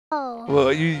Oh.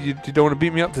 Well, you don't want to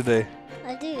beat me up today.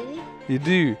 I do. You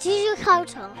do. Choose your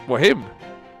character. What, him?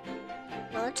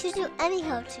 No, choose any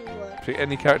character you want. Pick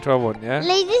any character I want, yeah?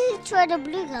 Ladies, try the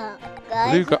blue guy.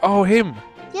 Blue guy. Oh, him.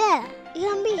 Yeah, you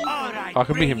can be him. I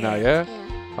can be him now, yeah?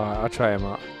 Yeah. Alright, I'll try him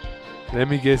out. Let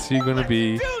me guess who you're gonna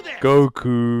be.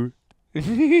 Goku.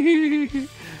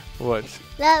 Watch.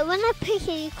 Like, when I pick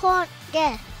it, you can't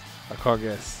guess. I can't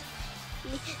guess.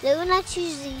 Like, when I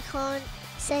choose it, you can't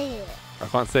say it. I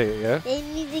can't say it, yeah? They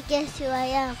need to guess who I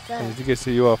am I need first. to guess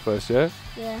who you are first, yeah?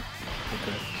 Yeah.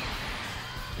 Okay.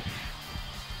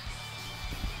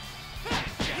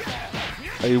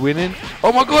 Are you winning?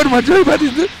 Oh my god, my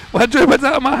joypad's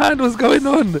out of my hand. What's going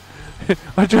on?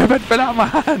 My joypad fell out of my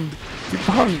hand. You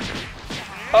punk.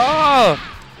 Oh!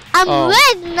 I'm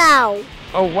red now.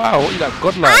 Oh wow, what are you like,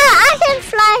 godlike? I can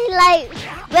fly like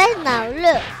red now.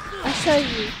 Look, I'll show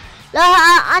you. Look,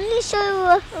 I need to show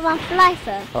you my fly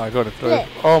first. Oh, I got it. Look.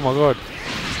 Oh my god.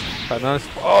 Right, now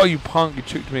oh, you punk, you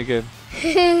tricked me again.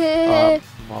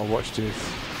 I'll watch this.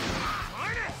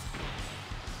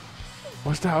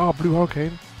 What's that? Oh, blue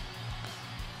hurricane.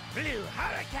 Blue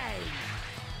hurricane.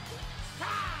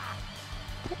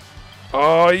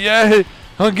 Oh yeah,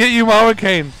 I'll get you, my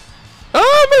hurricane. Oh,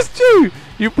 I missed you,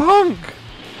 you punk.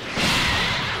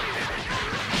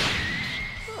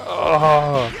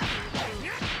 Oh,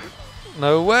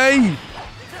 no way.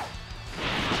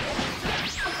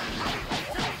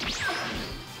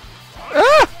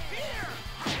 Ah!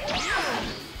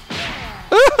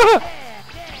 Ah!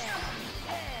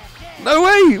 No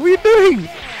way! What are you doing?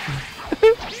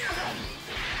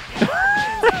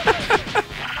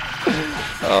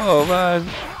 Oh man!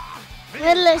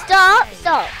 Riddler, stop.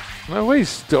 No way!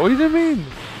 Stop! What do you mean?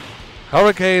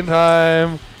 Hurricane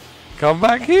time! Come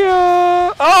back here!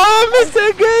 Oh, I missed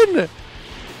it again!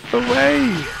 Away!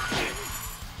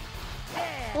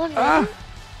 Ah!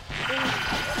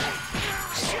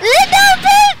 Little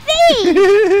baby!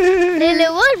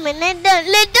 Little woman, don't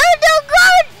go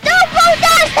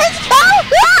down, let's go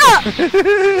up!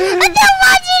 I don't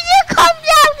want you to come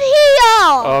down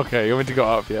here! Okay, you want me to go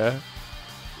up, yeah?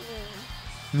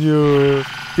 Yeah.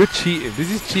 You're cheating. This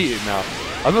is cheating now.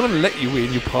 I'm not gonna let you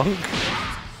win, you punk.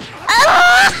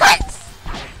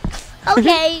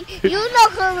 Okay, you're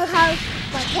not gonna have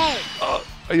my cake.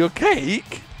 Your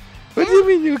cake? What do you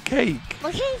mean your cake?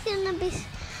 My cake's gonna be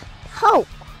Hulk.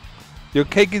 Your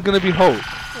cake is gonna be Hulk?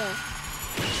 Yeah.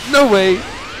 No way!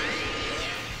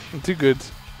 I'm too good.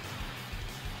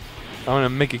 I'm gonna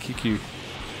make it kick you.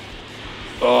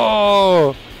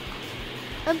 Oh!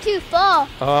 I'm too far.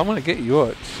 Oh, I'm gonna get you,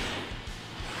 watch.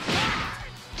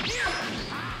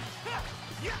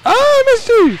 Oh, I missed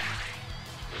you!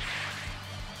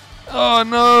 Oh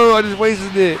no, I just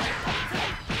wasted it.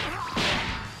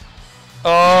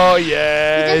 Oh,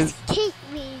 yes! You just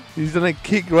kicked me. He's gonna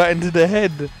kick right into the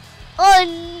head. Oh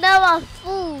no, I'm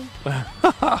fool.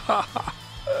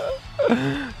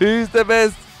 Who's the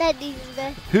best? Daddy's the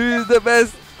best. Who's the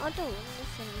best? I don't want to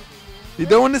sing anymore. You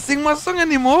don't want to sing my song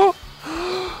anymore?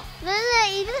 No,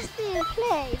 you just need to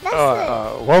play.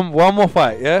 That's One more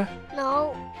fight, yeah? it.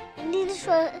 No, you need to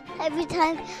try every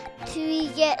time to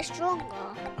get stronger.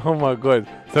 Oh my god.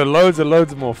 So loads and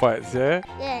loads more fights, yeah?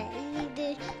 Yeah, you need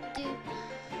to do.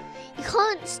 You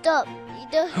can't stop. You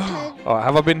don't have to. Oh,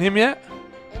 have I been him yet?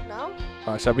 No.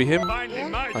 Shall I be him?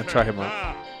 Yeah. I'll try him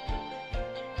out.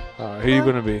 Who are you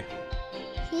gonna be?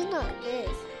 He's not good.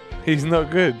 He's not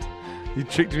good. You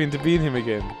tricked me into being him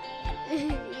again.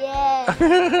 Yeah.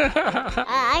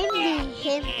 I'm being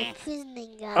him, the prisoner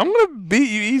guy. I'm gonna beat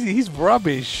you easy. He's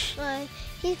rubbish. No,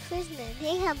 he's prisoner.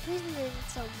 He can prisoner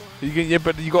someone. Yeah,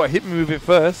 but you gotta hit me with it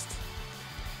first.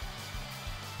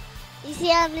 You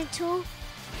see I'm little?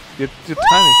 You're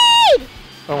tiny.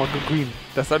 Oh my god, green.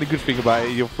 That's the only good thing about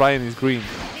it. Your flying is green.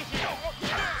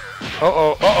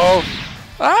 Uh-oh.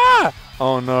 Ah!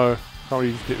 Oh no. Can't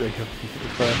really hit it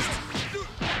first.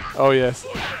 Oh yes.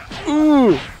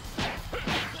 Ooh!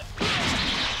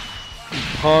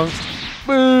 Punk.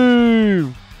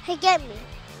 Boom! Hey, get me.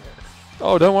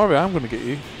 Oh, don't worry. I'm gonna get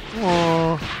you.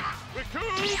 Oh.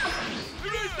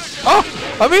 Oh!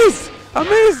 I missed!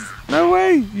 No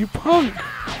way! You punk!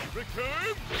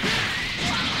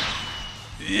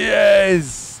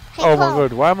 Yes! Hey, Oh my Paul.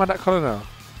 god, why am I that colour now?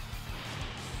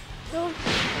 Don't.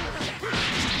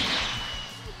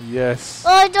 Yes.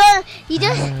 Oh, don't. You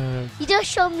just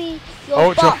show me your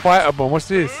Ultra butt. Fighter Bomb, what's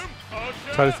this?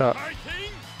 Try this out.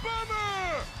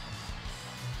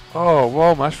 Oh,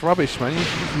 whoa, that's rubbish, man. You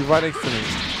should be right next to me.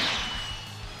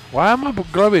 Why am I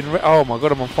glowing red? Oh my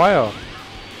god, I'm on fire.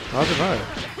 I don't know.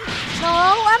 No,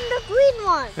 I'm the green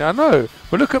one. Yeah, I know.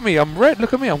 But look at me, I'm red.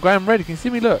 Look at me, I'm going red. You can see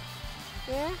me, look.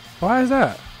 Yeah. Why is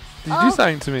that? Did you do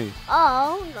something to me?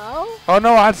 Oh, no. Oh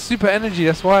no, I had super energy,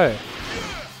 that's why.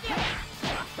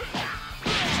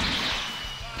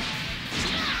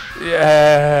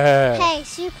 Yeah. Hey,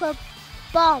 super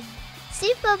bomb.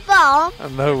 Super bomb. Oh,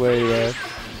 no way, man.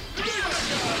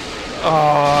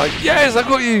 Oh, yes, I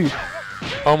got you.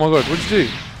 Oh my god, what'd you do?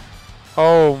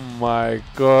 Oh my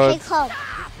god. Hey, come.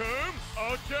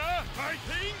 Archer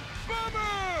fighting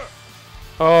bomber.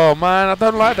 Oh man, I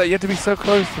don't like that. You have to be so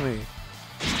close to me.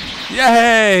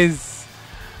 Yes!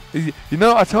 You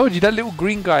know, I told you, that little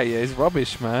green guy here is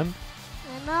rubbish, man.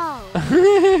 I know.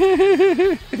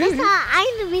 That's not,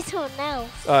 I'm gonna be someone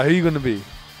else. Who are you going to be?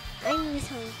 I'm gonna be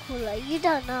someone cooler. You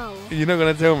don't know. You're not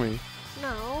going to tell me?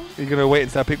 No. You're going to wait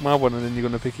until I pick my one and then you're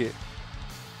going to pick it?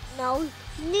 No.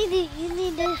 You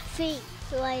need to think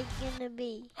who I'm gonna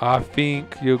be. I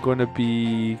think you're going to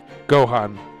be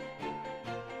Gohan.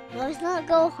 No, it's not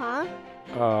Gohan.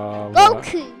 What?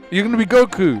 Goku. You're going to be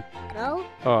Goku? No.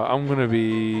 I'm going to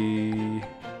be...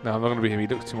 No, I'm not going to be him. He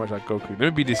looks too much like Goku. Let me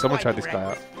be this. I'm going to try this guy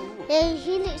out. Yeah,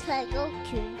 he looks like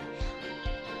Goku.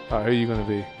 Who are you going to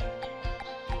be?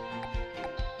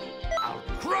 I'll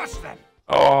crush them.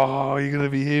 Oh, you're going to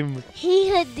be him. He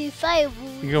had the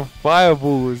fireballs. You got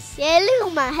fireballs. Yeah, look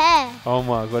at my hair. Oh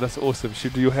my god, that's awesome.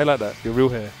 Should do your hair like that? Your real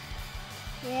hair?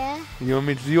 Yeah. You want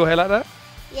me to do your hair like that?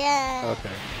 Yeah.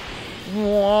 Okay.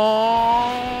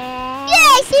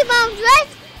 Yeah, see Mom's red?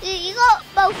 You got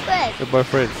both red. They're both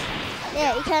friends.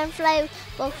 Yeah, you can fly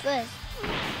both red.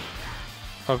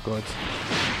 Oh god.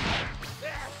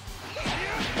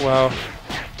 Wow.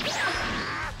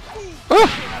 Ah!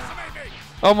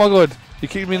 Oh my god, you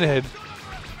kicked me in the head.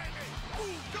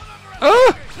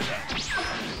 Ah!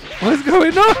 What's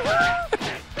going on?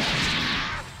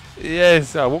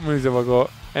 Yes, what moves have I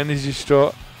got? Energy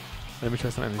shot. Let me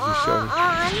try some energy shot.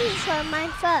 I need to try mine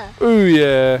first. Ooh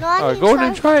yeah. No, I Alright, need go on to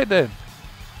and try it then.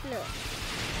 Look.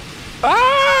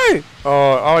 Aye!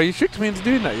 Oh, you tricked me into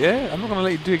doing that, yeah? I'm not gonna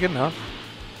let you do it again now.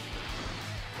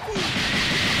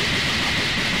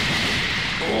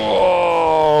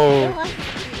 Whoa!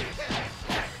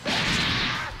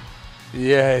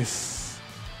 Yes.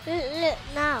 Look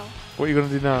now. What are you gonna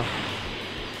do now?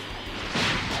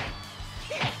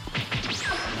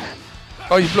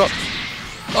 Oh, you blocked.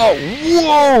 Oh,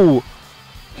 whoa!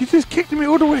 You just kicked me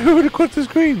all the way over across the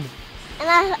screen.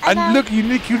 And look,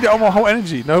 you killed all my whole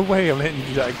energy. No way I'm letting you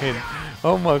do that again.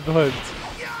 Oh my god.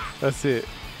 That's it.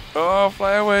 Oh,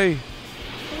 fly away.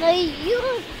 No, you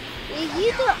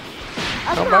don't.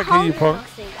 Come back here, you punk.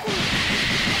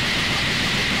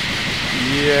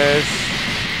 Yes.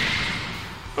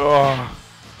 Oh.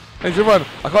 Hey, run.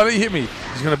 I can't let you hit me.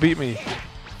 He's going to beat me.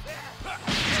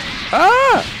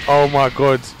 Ah! Oh my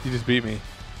god. You just beat me.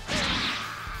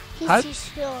 He's too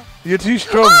strong. You're too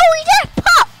strong. Oh, he just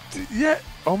popped! Yeah.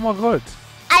 Oh my god.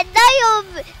 And now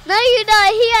you're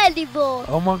not here anymore.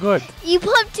 Oh my god. You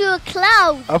popped to a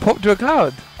cloud. I popped to a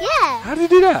cloud. Yeah. How did you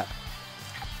do that?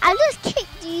 I just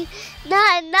kicked you.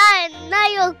 Now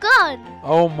you're gone.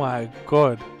 Oh my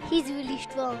god. He's really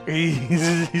strong.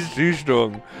 He's too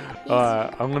strong.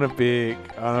 Alright, I'm gonna pick.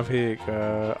 I'm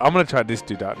gonna try this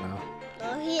dude out now.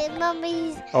 No,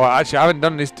 he's. Oh, actually, I haven't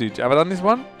done this dude. Have I done this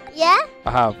one? Yeah.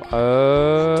 I have.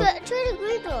 Try the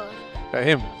green one.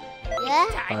 Him. Yeah.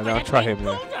 Alright, I'll try him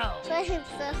then. Try him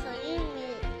first. I've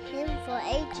been him for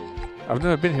ages. I've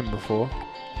never been him before.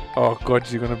 Oh god,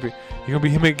 you're gonna be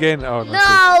him again. Oh no. No,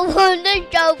 I'm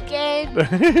not joking.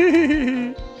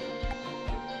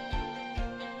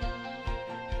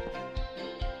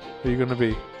 Who are you gonna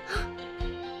be?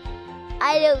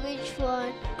 I know which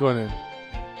one. Go on then.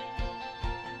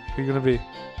 Who are you gonna be?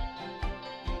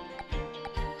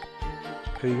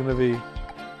 Who are you gonna be?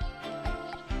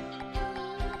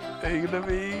 Who are you gonna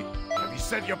be? Have you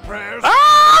said your prayers? Ah!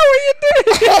 What are you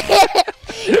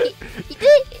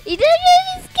doing? You don't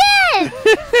really scared.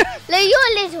 Like your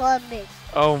little one big.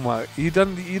 Oh my!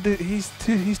 He's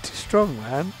too strong,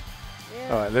 man. Yeah.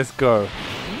 All right, let's go.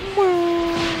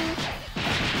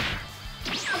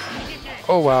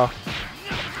 Oh wow!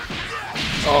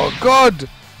 Oh god!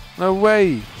 No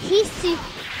way! He's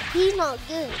not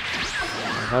good.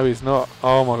 No, he's not.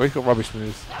 Oh my god, he's got rubbish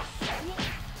moves.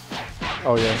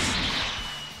 Oh yes.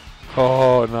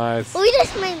 Oh nice. We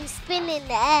just made him spin in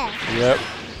the air. Yep.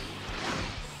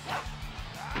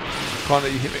 Can't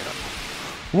let you hit me.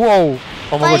 Whoa!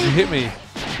 Oh my god, you hit me.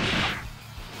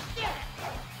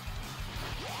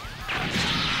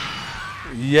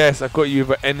 Yes, I got you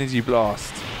with an energy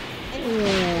blast.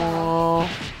 Oh.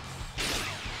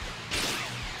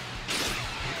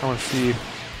 I want to see you.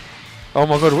 Oh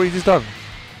my god, what have you just done?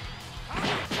 I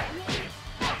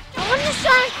want to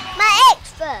try my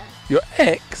X first. Your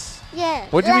X? Yeah.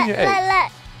 What do you mean your X?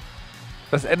 Look.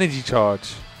 That's energy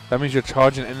charge. That means you're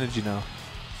charging energy now.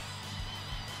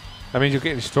 That means you're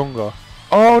getting stronger.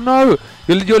 Oh no!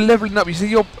 You're leveling up. You see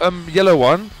your yellow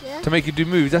one to make you do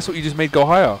moves. That's what you just made go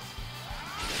higher.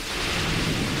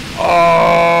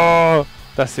 Oh!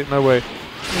 That's it. No way.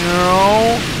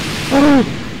 No.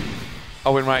 I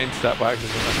went right into that by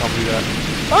accident. I can't do that.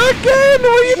 Again!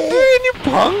 What are you doing, you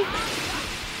punk?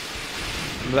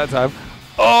 That time.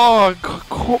 Oh!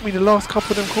 Caught me. The last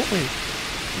couple of them caught me.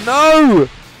 No!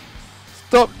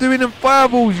 Stop doing them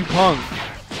fireballs, you punk.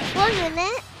 1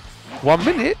 minute. 1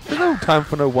 minute? There's no time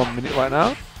for no 1 minute right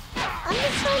now. I'm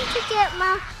just trying to get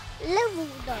my level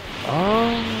done.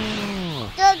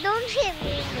 Oh. Don't hit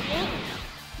me in the middle.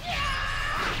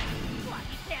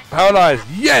 Paralyzed.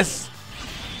 Yes!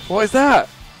 What is that?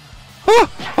 Oh!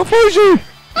 I froze you!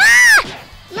 Ah!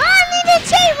 No, I need to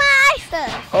change my eyes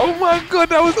first. Oh my god,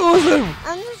 that was awesome!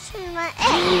 I'm just changing my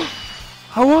eyes.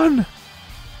 I won!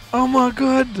 Oh my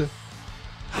god!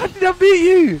 How did I beat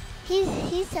you?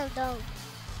 He's so dumb.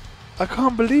 I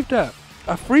can't believe that.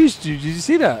 I freezed you. Did you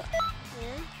see that? Yeah.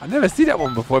 I never seen that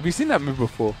one before. Have you seen that move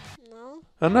before? No.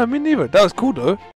 Oh, no, me neither. That was cool though.